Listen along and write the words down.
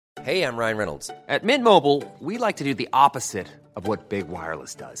Hey, I'm Ryan Reynolds. At Mint Mobile, we like to do the opposite of what Big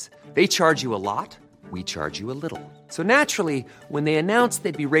Wireless does. They charge you a lot, we charge you a little. So naturally, when they announced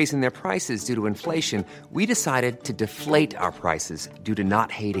they'd be raising their prices due to inflation, we decided to deflate our prices due to not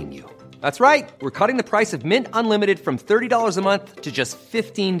hating you. That's right. We're cutting the price of Mint Unlimited from $30 a month to just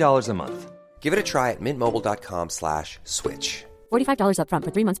 $15 a month. Give it a try at mintmobile.com/switch. $45 up front for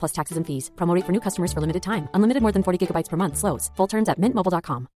 3 months plus taxes and fees. Promo rate for new customers for limited time. Unlimited more than 40 gigabytes per month. Slows full terms at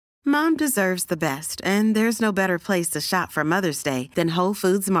mintmobile.com. Mom deserves the best, and there's no better place to shop for Mother's Day than Whole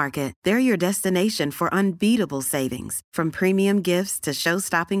Foods Market. They're your destination for unbeatable savings, from premium gifts to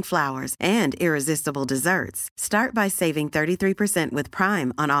show-stopping flowers and irresistible desserts. Start by saving 33% with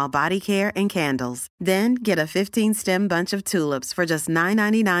Prime on all body care and candles. Then get a 15-stem bunch of tulips for just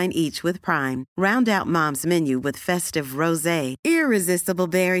 $9.99 each with Prime. Round out Mom's menu with festive rosé, irresistible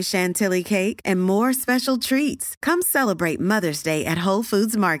berry chantilly cake, and more special treats. Come celebrate Mother's Day at Whole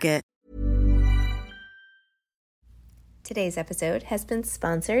Foods Market. Today's episode has been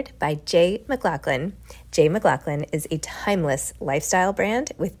sponsored by J. McLaughlin. J. McLaughlin is a timeless lifestyle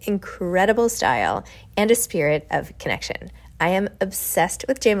brand with incredible style and a spirit of connection. I am obsessed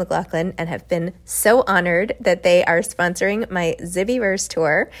with J. McLaughlin and have been so honored that they are sponsoring my Zibbyverse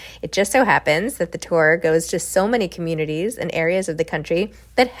tour. It just so happens that the tour goes to so many communities and areas of the country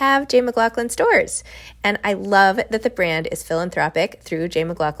that have J. McLaughlin stores. And I love that the brand is philanthropic through J.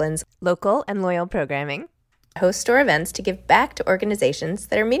 McLaughlin's local and loyal programming. Host store events to give back to organizations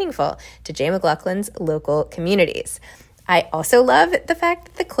that are meaningful to J. McLaughlin's local communities. I also love the fact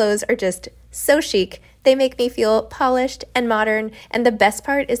that the clothes are just so chic. They make me feel polished and modern, and the best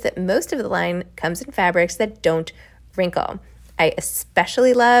part is that most of the line comes in fabrics that don't wrinkle. I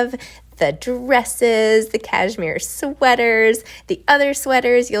especially love the dresses, the cashmere sweaters, the other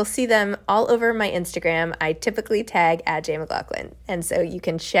sweaters. You'll see them all over my Instagram. I typically tag at J. McLaughlin, and so you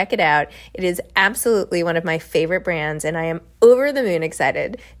can check it out. It is absolutely one of my favorite brands, and I am over the moon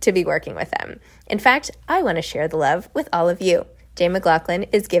excited to be working with them. In fact, I want to share the love with all of you. J. McLaughlin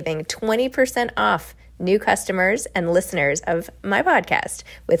is giving 20% off new customers and listeners of my podcast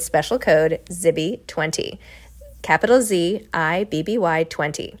with special code ZIBBY20, capital ZIBBY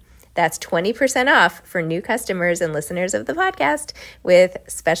 20. That's 20% off for new customers and listeners of the podcast with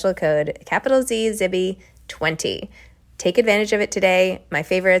special code capital Z ZIBBY20. Take advantage of it today. My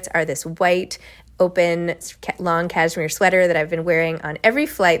favorites are this white, open, long cashmere sweater that I've been wearing on every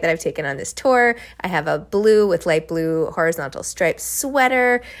flight that I've taken on this tour. I have a blue with light blue horizontal striped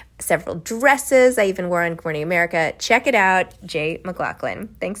sweater, several dresses I even wore on Good Morning America. Check it out, J. McLaughlin.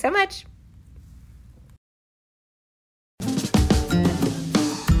 Thanks so much.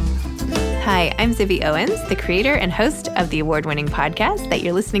 Hi, I'm Zibby Owens, the creator and host of the award-winning podcast that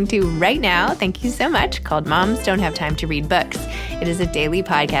you're listening to right now. Thank you so much, called Moms Don't Have Time to Read Books. It is a daily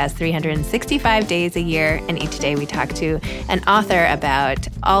podcast, 365 days a year, and each day we talk to an author about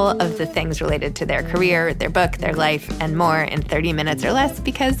all of the things related to their career, their book, their life, and more in 30 minutes or less,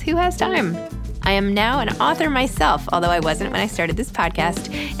 because who has time? I am now an author myself, although I wasn't when I started this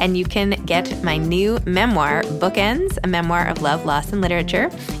podcast, and you can get my new memoir, Bookends, a memoir of love, loss, and literature,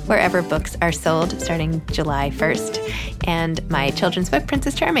 wherever books are sold starting July 1st, and my children's book,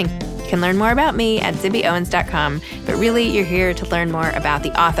 Princess Charming. You can learn more about me at zibbyowens.com, but really you're here to learn more about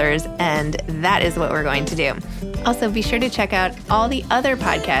the authors, and that is what we're going to do. Also, be sure to check out all the other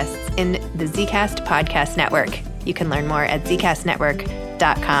podcasts in the Zcast Podcast Network. You can learn more at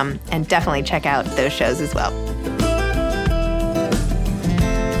zcastnetwork.com and definitely check out those shows as well.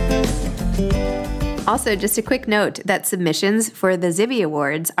 Also, just a quick note that submissions for the Zibby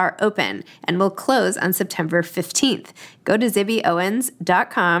Awards are open and will close on September 15th. Go to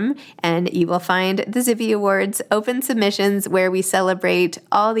zibbyowens.com and you will find the Zibby Awards open submissions where we celebrate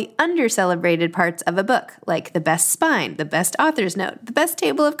all the under-celebrated parts of a book, like the best spine, the best author's note, the best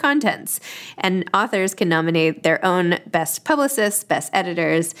table of contents. And authors can nominate their own best publicists, best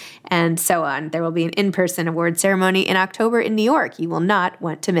editors, and so on. There will be an in-person award ceremony in October in New York. You will not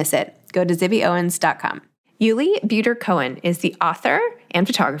want to miss it. Go to zibbyowens.com. Yuli Buter-Cohen is the author and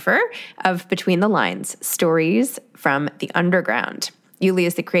photographer of Between the Lines, Stories from the Underground. Yuli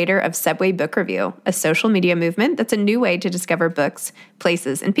is the creator of Subway Book Review, a social media movement that's a new way to discover books,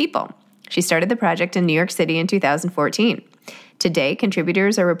 places, and people. She started the project in New York City in 2014. Today,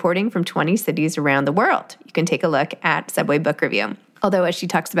 contributors are reporting from 20 cities around the world. You can take a look at Subway Book Review. Although, as she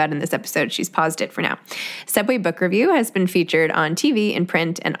talks about in this episode, she's paused it for now. Subway Book Review has been featured on TV, in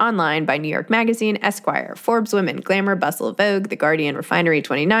print, and online by New York Magazine, Esquire, Forbes Women, Glamour, Bustle, Vogue, The Guardian, Refinery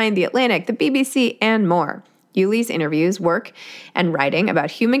 29, The Atlantic, the BBC, and more. Yuli's interviews, work, and writing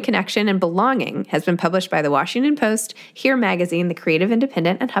about human connection and belonging has been published by The Washington Post, Here Magazine, The Creative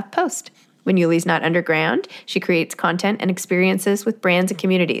Independent, and HuffPost. When Yuli's not underground, she creates content and experiences with brands and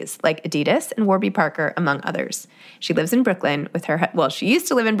communities like Adidas and Warby Parker, among others. She lives in Brooklyn with her, she used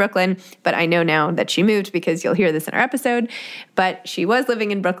to live in Brooklyn, but I know now that she moved because you'll hear this in our episode. But she was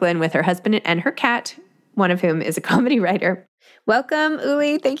living in Brooklyn with her husband and her cat, one of whom is a comedy writer. Welcome,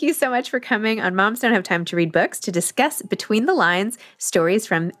 Uli. Thank you so much for coming on Moms Don't Have Time to Read Books to discuss Between the Lines, stories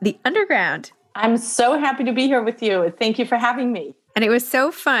from the underground. I'm so happy to be here with you. Thank you for having me. And it was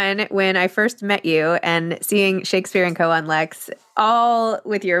so fun when I first met you and seeing Shakespeare & Co. on Lex, all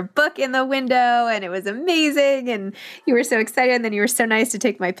with your book in the window, and it was amazing, and you were so excited, and then you were so nice to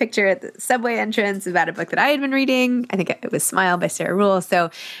take my picture at the subway entrance about a book that I had been reading. I think it was Smile by Sarah Ruhl. So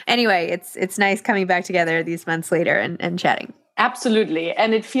anyway, it's nice coming back together these months later and chatting. Absolutely.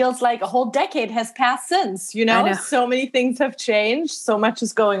 And it feels like a whole decade has passed since, you know? So many things have changed. So much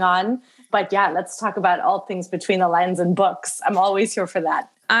is going on. But yeah, let's talk about all things between the lines and books. I'm always here for that.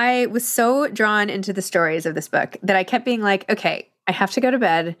 I was so drawn into the stories of this book that I kept being like, okay, I have to go to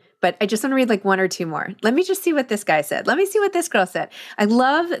bed, but I just want to read like one or two more. Let me just see what this guy said. Let me see what this girl said. I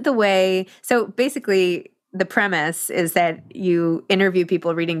love the way, so basically the premise is that you interview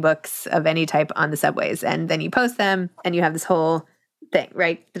people reading books of any type on the subways, and then you post them, and you have this whole thing,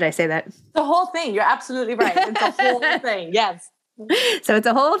 right? Did I say that? The whole thing. You're absolutely right. It's a whole thing. Yes. So it's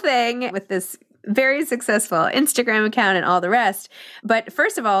a whole thing with this very successful Instagram account and all the rest. But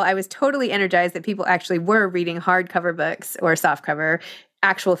first of all, I was totally energized that people actually were reading hardcover books or softcover,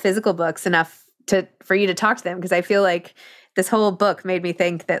 actual physical books enough for you to talk to them. Because I feel like this whole book made me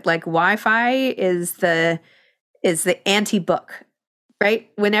think that like Wi-Fi is the anti-book, right?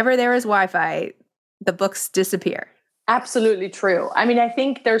 Whenever there is Wi-Fi, the books disappear. Absolutely true. I mean, I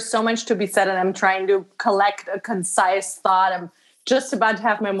think there's so much to be said, and I'm trying to collect a concise thought. I'm just about to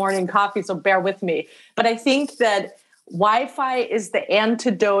have my morning coffee, so bear with me. But I think that Wi-Fi is the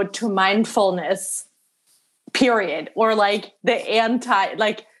antidote to mindfulness, period, or like the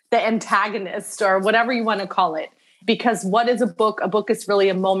antagonist, or whatever you want to call it. Because what is a book? A book is really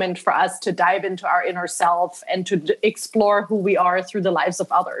a moment for us to dive into our inner self and to explore who we are through the lives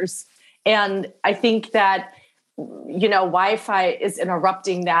of others. And I think that, you know, Wi-Fi is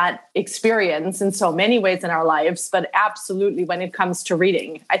interrupting that experience in so many ways in our lives, but absolutely when it comes to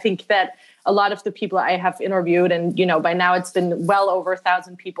reading. I think that a lot of the people I have interviewed, and, you know, by now it's been well over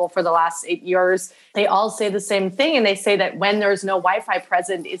 1,000 people for the last 8 years, they all say the same thing. And they say that when there's no Wi-Fi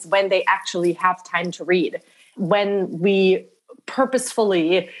present is when they actually have time to read. When we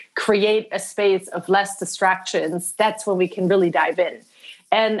purposefully create a space of less distractions, that's when we can really dive in.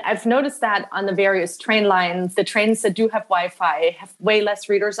 And I've noticed that on the various train lines, the trains that do have Wi-Fi have way less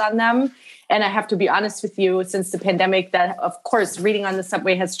readers on them. And I have to be honest with you, since the pandemic, that of course, reading on the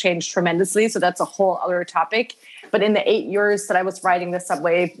subway has changed tremendously. So that's a whole other topic. But in the 8 years that I was riding the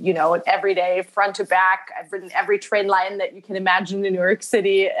subway, you know, every day, front to back, I've ridden every train line that you can imagine in New York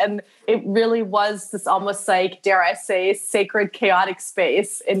City. And it really was this almost like, dare I say, sacred, chaotic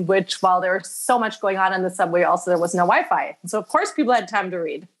space in which, while there was so much going on the subway, also there was no Wi-Fi. So of course, people had time to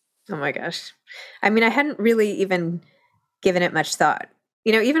read. Oh my gosh. I mean, I hadn't really even given it much thought.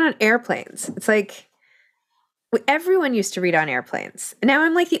 You know, even on airplanes, it's like everyone used to read on airplanes. And now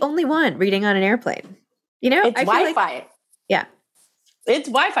I'm like the only one reading on an airplane. You know, it's Wi-Fi. Like, yeah. It's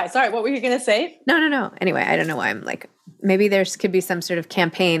Wi-Fi. Sorry, what were you going to say? No. Anyway, I don't know why I'm like, maybe could be some sort of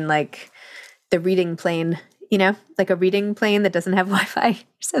campaign like the reading plane, you know, like a reading plane that doesn't have Wi-Fi or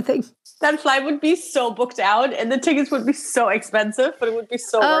something. That flight would be so booked out and the tickets would be so expensive, but it would be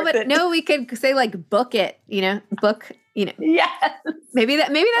so worth it. No, we could say like book it, you know, book, you know. Yes. Maybe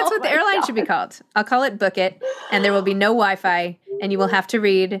that's what the airline should be called. I'll call it Book It, and there will be no Wi-Fi and you will have to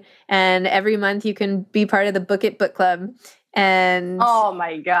read, and every month you can be part of the Book It book club. And oh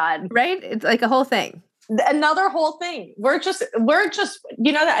my God. Right? It's like a whole thing. Another whole thing. We're just,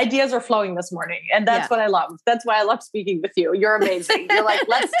 you know, the ideas are flowing this morning. And that's what I love. That's why I love speaking with you. You're amazing. You're like,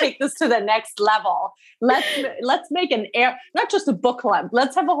 let's take this to the next level. Let's make not just a book club.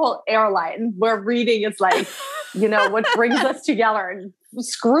 Let's have a whole airline where reading is like, you know, what brings us together. And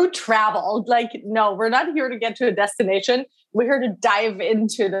screw travel. Like, no, we're not here to get to a destination. We're here to dive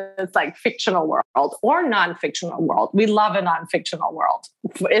into this like fictional world or non-fictional world. We love a non-fictional world,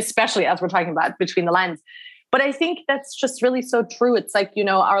 especially as we're talking about Between the Lines. But I think that's just really so true. It's like, you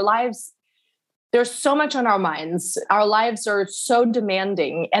know, our lives, there's so much on our minds. Our lives are so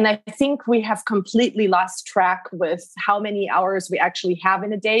demanding. And I think we have completely lost track with how many hours we actually have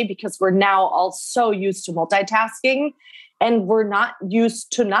in a day because we're now all so used to multitasking. And we're not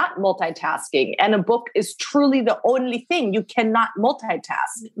used to not multitasking. And a book is truly the only thing you cannot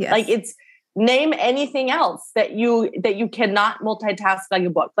multitask. Yes. Like it's name anything else that you cannot multitask like a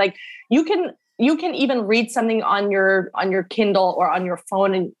book. Like you can even read something on your Kindle or on your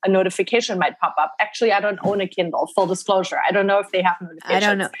phone and a notification might pop up. Actually, I don't own a Kindle, full disclosure. I don't know if they have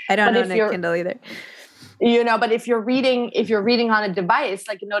notifications. I don't own a Kindle either. But if you're reading on a device,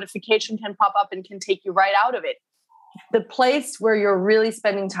 like a notification can pop up and can take you right out of it. The place where you're really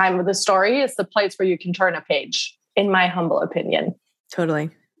spending time with the story is the place where you can turn a page, in my humble opinion. Totally.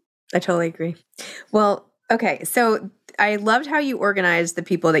 I totally agree. Well, okay. So I loved how you organized the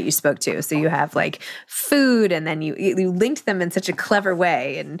people that you spoke to. So you have like food, and then you linked them in such a clever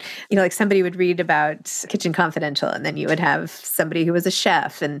way. And, like somebody would read about Kitchen Confidential, and then you would have somebody who was a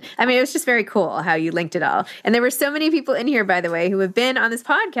chef. And I mean, it was just very cool how you linked it all. And there were so many people in here, by the way, who have been on this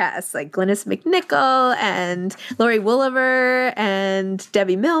podcast, like Glynis McNichol and Lori Woolever and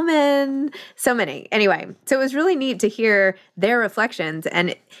Debbie Millman, so many. Anyway, so it was really neat to hear their reflections.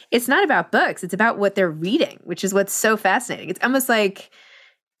 And it's not about books, it's about what they're reading, which is what's so fascinating. It's almost like,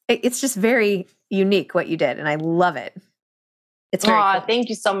 it's just very unique what you did. And I love it. It's very cool. Thank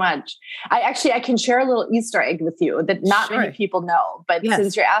you so much. I can share a little Easter egg with you that not many people know, but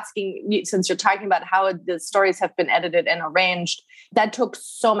since you're talking about how the stories have been edited and arranged, that took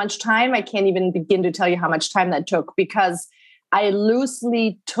so much time. I can't even begin to tell you how much time that took, because I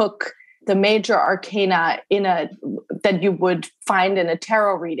loosely took the major arcana that you would find in a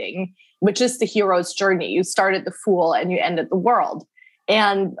tarot reading, which is the hero's journey. You start at the Fool and you end at the World.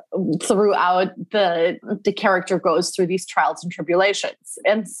 And throughout the character goes through these trials and tribulations.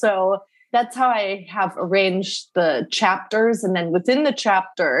 And so that's how I have arranged the chapters. And then within the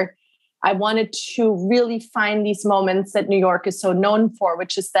chapter, I wanted to really find these moments that New York is so known for,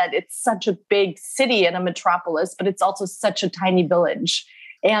 which is that it's such a big city and a metropolis, but it's also such a tiny village.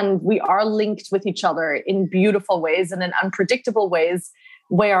 And we are linked with each other in beautiful ways and in unpredictable ways,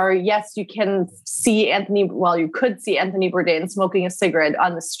 where, yes, you can see you could see Anthony Bourdain smoking a cigarette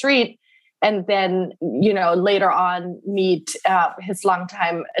on the street, and then, later on meet his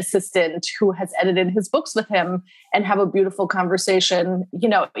longtime assistant who has edited his books with him and have a beautiful conversation,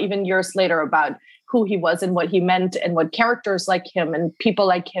 even years later, about who he was and what he meant and what characters like him and people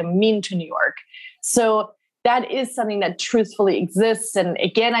like him mean to New York. So that is something that truthfully exists. And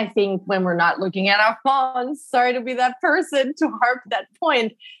again, I think when we're not looking at our phones, sorry to be that person to harp that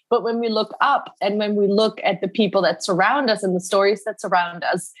point, but when we look up and when we look at the people that surround us and the stories that surround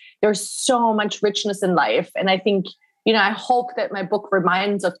us, there's so much richness in life. And I think, I hope that my book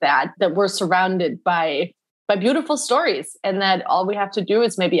reminds of that we're surrounded by beautiful stories, and that all we have to do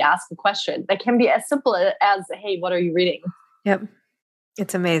is maybe ask a question that can be as simple as, hey, what are you reading? Yep.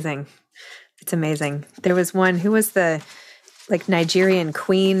 It's amazing. It's amazing. There was one who was the Nigerian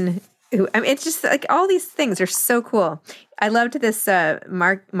queen who, it's just like all these things are so cool. I loved this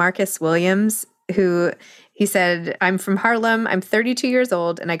Marcus Williams, who he said, "I'm from Harlem. I'm 32 years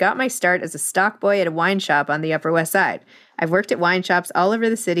old, and I got my start as a stock boy at a wine shop on the Upper West Side. I've worked at wine shops all over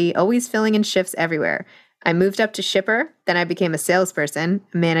the city, always filling in shifts everywhere. I moved up to shipper, then I became a salesperson,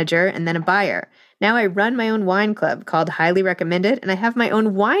 a manager, and then a buyer. Now I run my own wine club called Highly Recommended, and I have my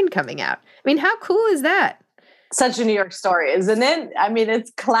own wine coming out." I mean, how cool is that? Such a New York story, isn't it? I mean,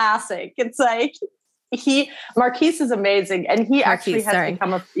 it's classic. It's like Marquise is amazing. And he actually has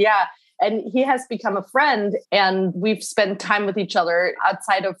become a friend. And we've spent time with each other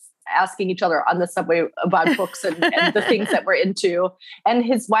outside of asking each other on the subway about books and the things that we're into. And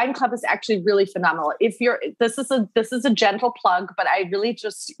his wine club is actually really phenomenal. This is a gentle plug, but I really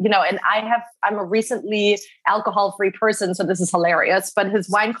just, and I'm a recently alcohol-free person, so this is hilarious, but his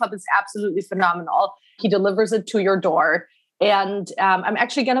wine club is absolutely phenomenal. He delivers it to your door. And I'm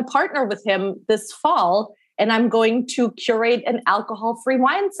actually going to partner with him this fall, and I'm going to curate an alcohol-free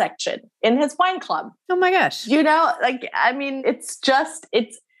wine section in his wine club. Oh my gosh.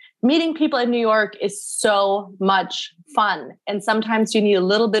 It's meeting people in New York is so much fun. And sometimes you need a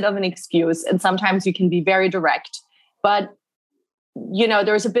little bit of an excuse, and sometimes you can be very direct. But,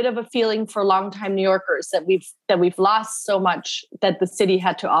 there's a bit of a feeling for longtime New Yorkers that we've lost so much that the city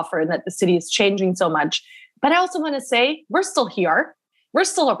had to offer, and that the city is changing so much. But I also want to say, we're still here. We're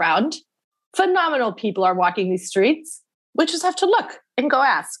still around. Phenomenal people are walking these streets. We just have to look and go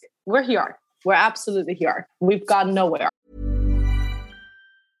ask. We're here. We're absolutely here. We've gone nowhere.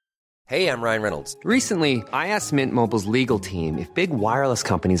 Hey, I'm Ryan Reynolds. Recently, I asked Mint Mobile's legal team if big wireless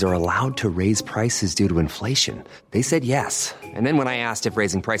companies are allowed to raise prices due to inflation. They said yes. And then when I asked if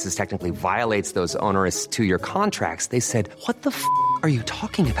raising prices technically violates those onerous 2-year contracts, they said, "What the f*** are you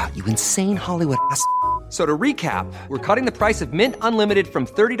talking about, you insane Hollywood ass f- So to recap, we're cutting the price of Mint Unlimited from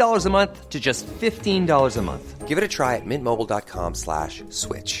 $30 a month to just $15 a month. Give it a try at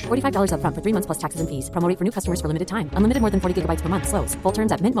mintmobile.com/switch. $45 up front for 3 months plus taxes and fees. Promo rate for new customers for limited time. Unlimited more than 40 gigabytes per month. Slows full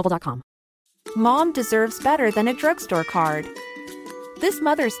terms at mintmobile.com. Mom deserves better than a drugstore card. This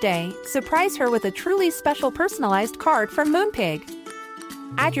Mother's Day, surprise her with a truly special personalized card from Moonpig.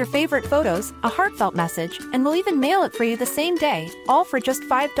 Add your favorite photos, a heartfelt message, and we'll even mail it for you the same day, all for just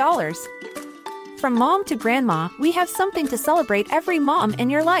 $5. From mom to grandma, we have something to celebrate every mom in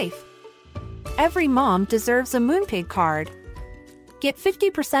your life. Every mom deserves a Moonpig card. Get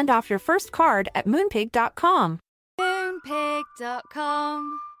 50% off your first card at moonpig.com.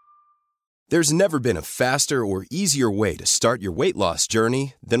 Moonpig.com. There's never been a faster or easier way to start your weight loss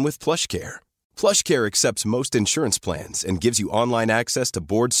journey than with PlushCare. PlushCare accepts most insurance plans and gives you online access to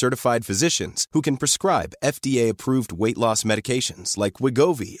board-certified physicians who can prescribe FDA-approved weight loss medications like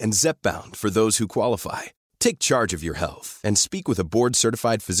Wegovy and Zepbound for those who qualify. Take charge of your health and speak with a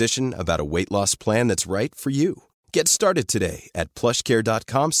board-certified physician about a weight loss plan that's right for you. Get started today at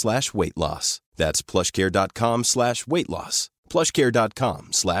plushcare.com/weight loss. That's plushcare.com/weight loss.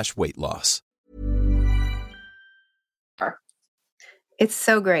 plushcare.com/weight loss. It's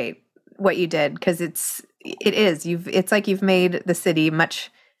so great what you did, because it's like you've made the city much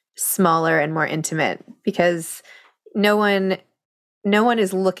smaller and more intimate, because no one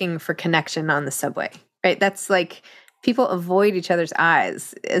is looking for connection on the subway, right? That's like, people avoid each other's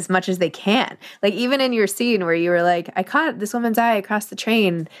eyes as much as they can. Like, even in your scene where you were like, I caught this woman's eye across the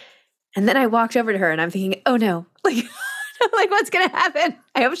train, and then I walked over to her and I'm thinking, oh no, like like, what's going to happen?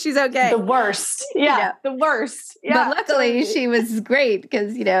 I hope she's okay. The worst. Yeah. The worst. Yeah. But luckily she was great,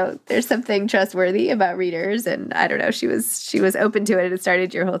 because, there's something trustworthy about readers, and I don't know, she was open to it and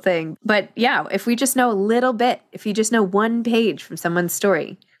started your whole thing. But yeah, if we just know a little bit, if you just know one page from someone's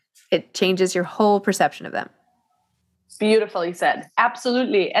story, it changes your whole perception of them. Beautifully said.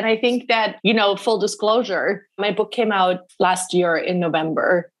 Absolutely. And I think that, full disclosure, my book came out last year in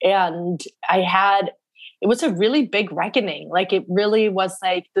November, and it was a really big reckoning. Like, it really was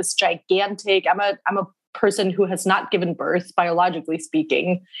like this gigantic, I'm a person who has not given birth, biologically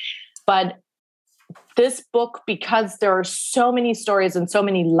speaking, but this book, because there are so many stories and so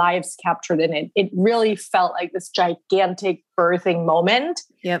many lives captured in it, it really felt like this gigantic birthing moment.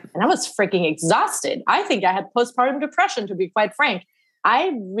 Yep. And I was freaking exhausted. I think I had postpartum depression, to be quite frank.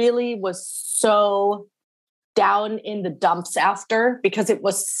 I really was so down in the dumps after, because it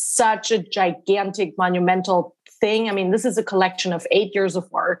was such a gigantic, monumental thing. I mean, this is a collection of 8 years of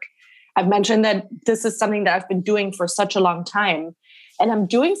work. I've mentioned that this is something that I've been doing for such a long time. And I'm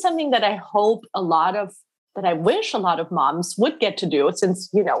doing something that I wish a lot of moms would get to do, since,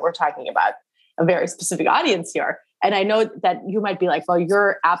 we're talking about a very specific audience here. And I know that you might be like, well,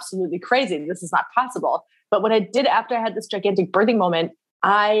 you're absolutely crazy. This is not possible. But what I did after I had this gigantic birthing moment,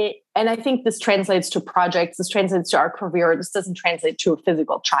 I think this translates to projects, this translates to our career. This doesn't translate to a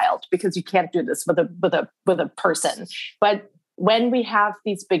physical child, because you can't do this with a person. But when we have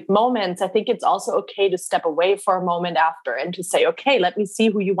these big moments, I think it's also okay to step away for a moment after and to say, okay, let me see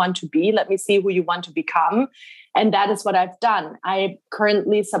who you want to be. Let me see who you want to become. And that is what I've done.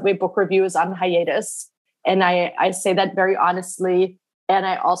 Currently, Subway Book Review is on hiatus. And I say that very honestly. And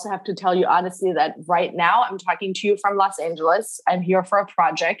I also have to tell you honestly that right now I'm talking to you from Los Angeles. I'm here for a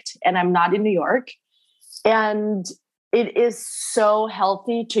project, and I'm not in New York. And it is so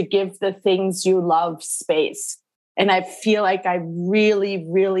healthy to give the things you love space. And I feel like I really,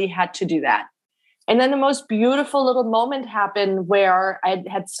 really had to do that. And then the most beautiful little moment happened where I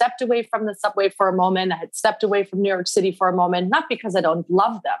had stepped away from the subway for a moment. I had stepped away from New York City for a moment, not because I don't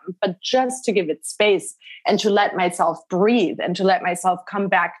love them, but just to give it space and to let myself breathe and to let myself come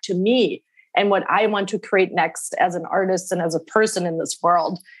back to me and what I want to create next as an artist and as a person in this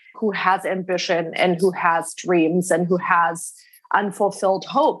world who has ambition and who has dreams and who has unfulfilled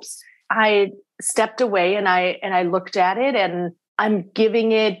hopes. I stepped away and I looked at it, and I'm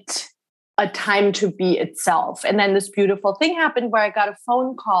giving it a time to be itself. And then this beautiful thing happened where I got a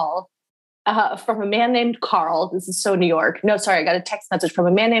phone call from a man named Carl. This is so New York. No, sorry. I got a text message from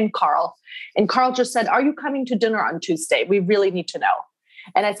a man named Carl. And Carl just said, are you coming to dinner on Tuesday? We really need to know.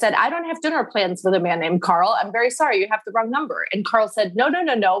 And I said, I don't have dinner plans with a man named Carl. I'm very sorry. You have the wrong number. And Carl said, no.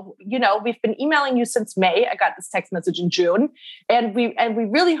 We've been emailing you since May. I got this text message in June. And we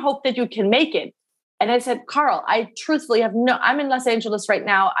really hope that you can make it. And I said, Carl, I truthfully I'm in Los Angeles right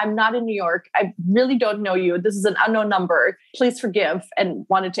now. I'm not in New York. I really don't know you. This is an unknown number. Please forgive, and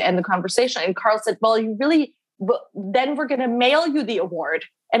wanted to end the conversation. And Carl said, well, then we're going to mail you the award.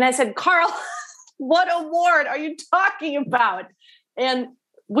 And I said, Carl, what award are you talking about? And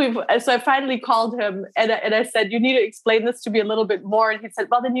So I finally called him and I said, you need to explain this to me a little bit more. And he said,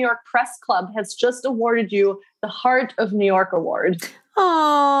 well, the New York Press Club has just awarded you the Heart of New York Award.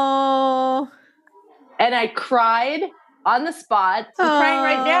 Oh. And I cried on the spot. I'm crying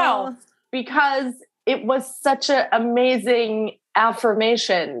right now because it was such an amazing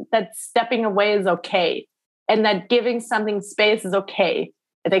affirmation that stepping away is okay. And that giving something space is okay.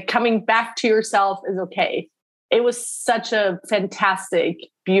 That coming back to yourself is okay. It was such a fantastic,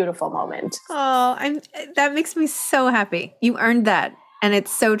 beautiful moment. Oh, that makes me so happy. You earned that. And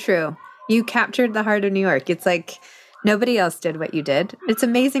it's so true. You captured the heart of New York. It's like nobody else did what you did. It's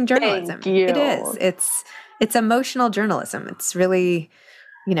amazing journalism. Thank you. It is. It's emotional journalism. It's really,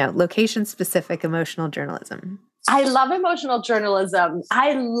 location specific emotional journalism. I love emotional journalism.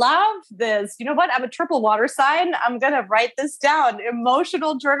 I love this. You know what? I'm a triple water sign. I'm going to write this down.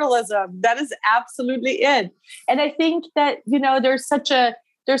 Emotional journalism. That is absolutely it. And I think that, there's such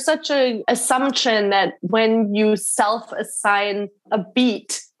a assumption that when you self-assign a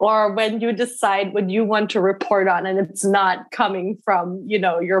beat or when you decide what you want to report on and it's not coming from,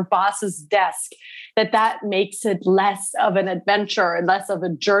 your boss's desk, that makes it less of an adventure and less of a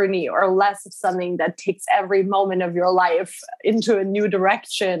journey or less of something that takes every moment of your life into a new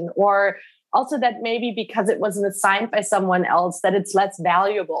direction. Or also that maybe because it wasn't assigned by someone else, that it's less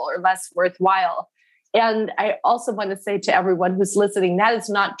valuable or less worthwhile. And I also want to say to everyone who's listening, that is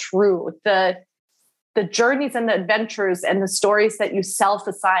not true. The journeys and the adventures and the stories that you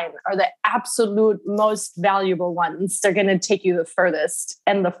self-assign are the absolute most valuable ones. They're going to take you the furthest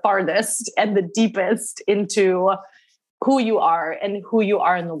and the farthest and the deepest into who you are and who you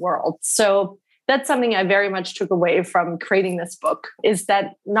are in the world. So that's something I very much took away from creating this book, is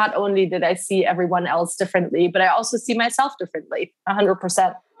that not only did I see everyone else differently, but I also see myself differently,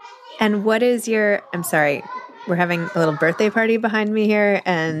 100%. And what is I'm sorry, we're having a little birthday party behind me here,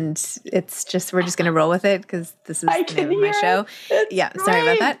 and we're just going to roll with it because this is the name of my show. Sorry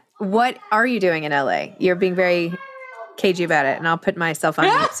about that. What are you doing in LA? You're being very cagey about it, and I'll put myself on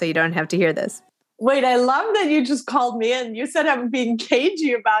mute so you don't have to hear this. Wait, I love that you just called me in. You said I'm being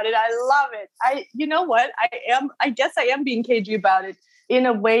cagey about it. I love it. You know what? I guess I am being cagey about it in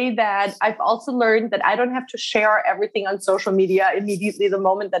a way that I've also learned that I don't have to share everything on social media immediately the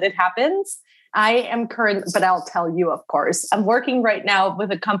moment that it happens. I am but I'll tell you, of course, I'm working right now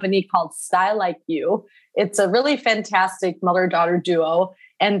with a company called Style Like You. It's a really fantastic mother-daughter duo,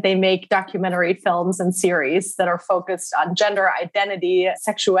 and they make documentary films and series that are focused on gender identity,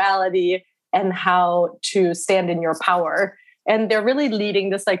 sexuality, and how to stand in your power. And they're really leading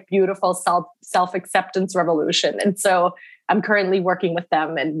this beautiful self-acceptance revolution. And so I'm currently working with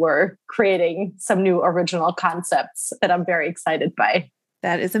them, and we're creating some new original concepts that I'm very excited by.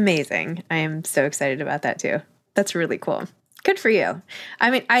 That is amazing. I am so excited about that too. That's really cool. Good for you.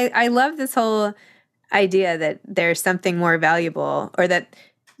 I mean, I love this whole idea that there's something more valuable, or that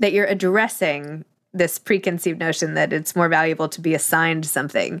you're addressing this preconceived notion that it's more valuable to be assigned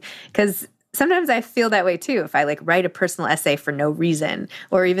something. Because sometimes I feel that way too. If I write a personal essay for no reason,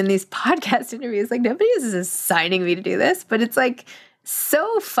 or even these podcast interviews, nobody is assigning me to do this, but it's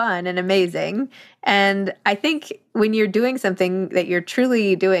so fun and amazing. And I think when you're doing something that you're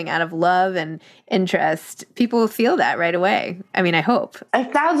truly doing out of love and interest, people feel that right away. I mean, I hope.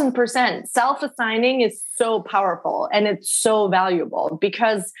 1,000%. Self-assigning is so powerful and it's so valuable,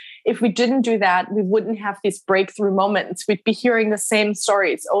 because if we didn't do that, we wouldn't have these breakthrough moments. We'd be hearing the same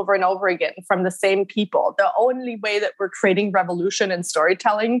stories over and over again from the same people. The only way that we're creating revolution in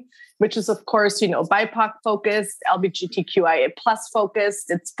storytelling, which is, of course, BIPOC focused, LGBTQIA+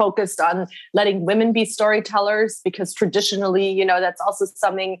 focused. It's focused on letting women be storytellers, because traditionally, that's also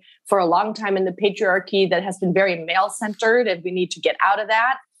something for a long time in the patriarchy that has been very male-centered, and we need to get out of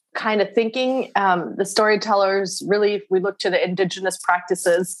that kind of thinking. The storytellers, really, if we look to the indigenous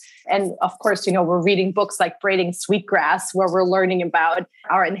practices, and of course, we're reading books like Braiding Sweetgrass, where we're learning about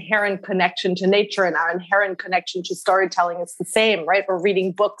our inherent connection to nature and our inherent connection to storytelling is the same, right? We're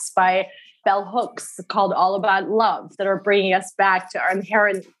reading books by Bell Hooks called All About Love that are bringing us back to our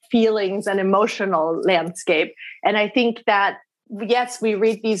inherent feelings and emotional landscape. And I think that, yes, we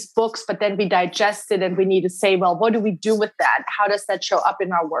read these books, but then we digest it and we need to say, well, what do we do with that? How does that show up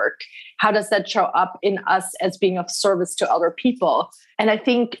in our work? How does that show up in us as being of service to other people? And I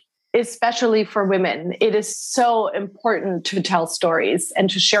think especially for women, it is so important to tell stories and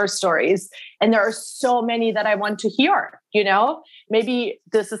to share stories. And there are so many that I want to hear, you know, maybe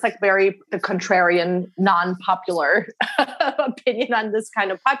this is like very the contrarian, non-popular opinion on this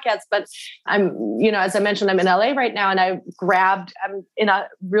kind of podcast, but I'm, you know, as I mentioned, I'm in LA right now and I'm in a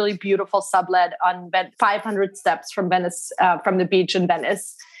really beautiful sublet on 500 steps from Venice, from the beach in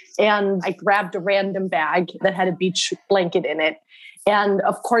Venice. And I grabbed a random bag that had a beach blanket in it. And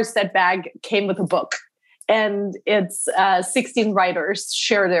of course, that bag came with a book. And it's 16 writers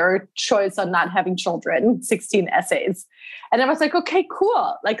share their choice on not having children, 16 essays. And I was like, okay,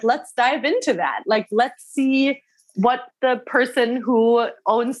 cool. Like, let's dive into that. Like, let's see what the person who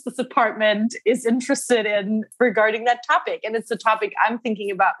owns this apartment is interested in regarding that topic. And it's a topic I'm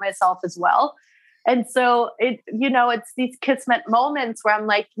thinking about myself as well. And so it's these Kismet moments where I'm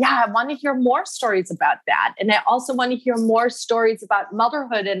like, yeah, I want to hear more stories about that. And I also want to hear more stories about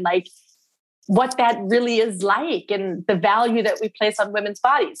motherhood and like what that really is like and the value that we place on women's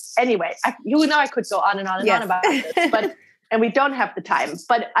bodies. Anyway, I could go on and on and on about this, and we don't have the time,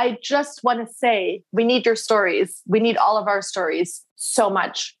 but I just want to say, we need your stories. We need all of our stories so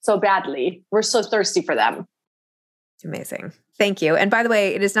much, so badly. We're so thirsty for them. Amazing. Thank you. And by the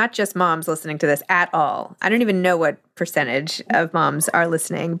way, it is not just moms listening to this at all. I don't even know what percentage of moms are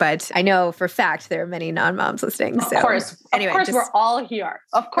listening, but I know for a fact there are many non-moms listening. Of course, we're all here.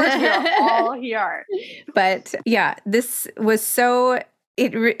 Of course, we are all here. But yeah, this was so...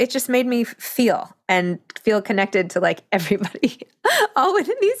 It just made me feel connected to like everybody all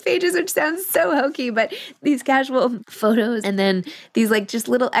within these pages, which sounds so hokey, but these casual photos and then these like just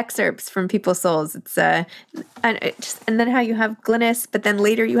little excerpts from people's souls. It's and then how you have Glynis, but then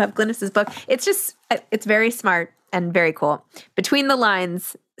later you have Glynis's book. It's very smart and very cool. Between the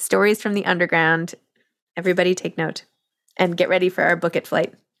lines, stories from the underground. Everybody take note and get ready for our book it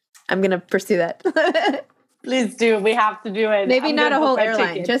flight. I'm going to pursue that. Please do. We have to do it. Maybe not a whole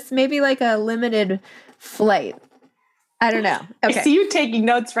airline, just maybe like a limited flight. I don't know. Okay. I see you taking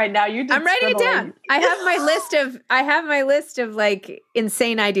notes right now. I'm writing it down. I have my list of like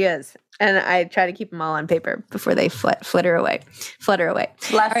insane ideas, and I try to keep them all on paper before they flutter away.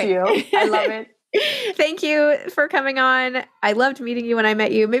 Bless you. I love it. Thank you for coming on. I loved meeting you when I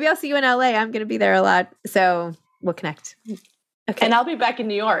met you. Maybe I'll see you in LA. I'm going to be there a lot, so we'll connect. Okay. And I'll be back in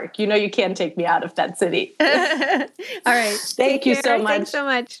New York. You know, you can't take me out of that city. All right. Thank you so much. Thanks so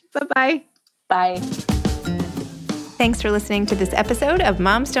much. Bye-bye. Bye. Thanks for listening to this episode of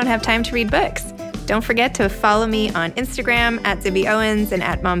Moms Don't Have Time to Read Books. Don't forget to follow me on Instagram at Zibby Owens and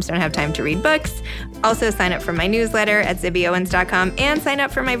at Moms Don't Have Time to Read Books. Also sign up for my newsletter at zibbyowens.com and sign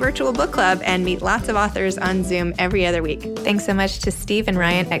up for my virtual book club and meet lots of authors on Zoom every other week. Thanks so much to Steve and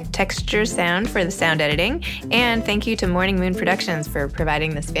Ryan at Texture Sound for the sound editing. And thank you to Morning Moon Productions for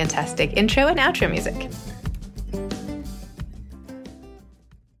providing this fantastic intro and outro music.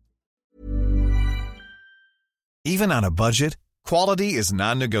 Even on a budget, quality is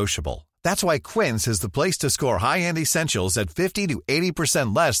non-negotiable. That's why Quince is the place to score high-end essentials at 50 to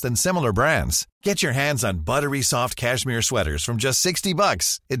 80% less than similar brands. Get your hands on buttery soft cashmere sweaters from just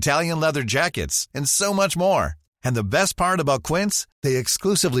 $60, Italian leather jackets, and so much more. And the best part about Quince, they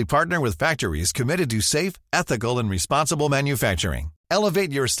exclusively partner with factories committed to safe, ethical, and responsible manufacturing.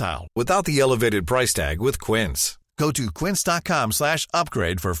 Elevate your style without the elevated price tag with Quince. Go to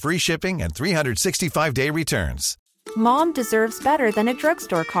quince.com/upgrade for free shipping and 365-day returns. Mom deserves better than a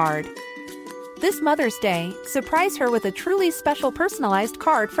drugstore card. This Mother's Day, surprise her with a truly special personalized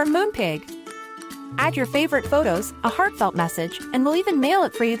card from Moonpig. Add your favorite photos, a heartfelt message, and we'll even mail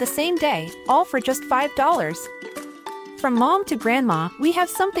it for you the same day, all for just $5. From mom to grandma, we have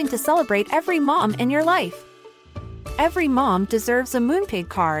something to celebrate every mom in your life. Every mom deserves a Moonpig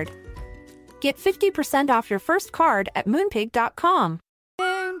card. Get 50% off your first card at Moonpig.com.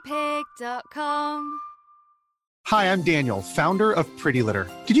 Moonpig.com. Hi, I'm Daniel, founder of Pretty Litter.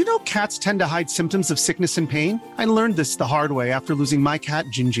 Did you know cats tend to hide symptoms of sickness and pain? I learned this the hard way after losing my cat,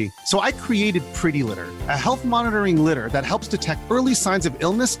 Gingy. So I created Pretty Litter, a health monitoring litter that helps detect early signs of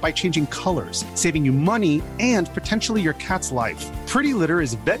illness by changing colors, saving you money and potentially your cat's life. Pretty Litter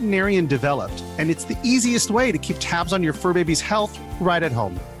is veterinarian developed, and it's the easiest way to keep tabs on your fur baby's health right at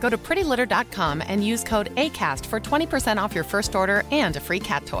home. Go to prettylitter.com and use code ACAST for 20% off your first order and a free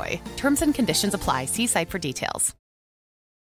cat toy. Terms and conditions apply. See site for details.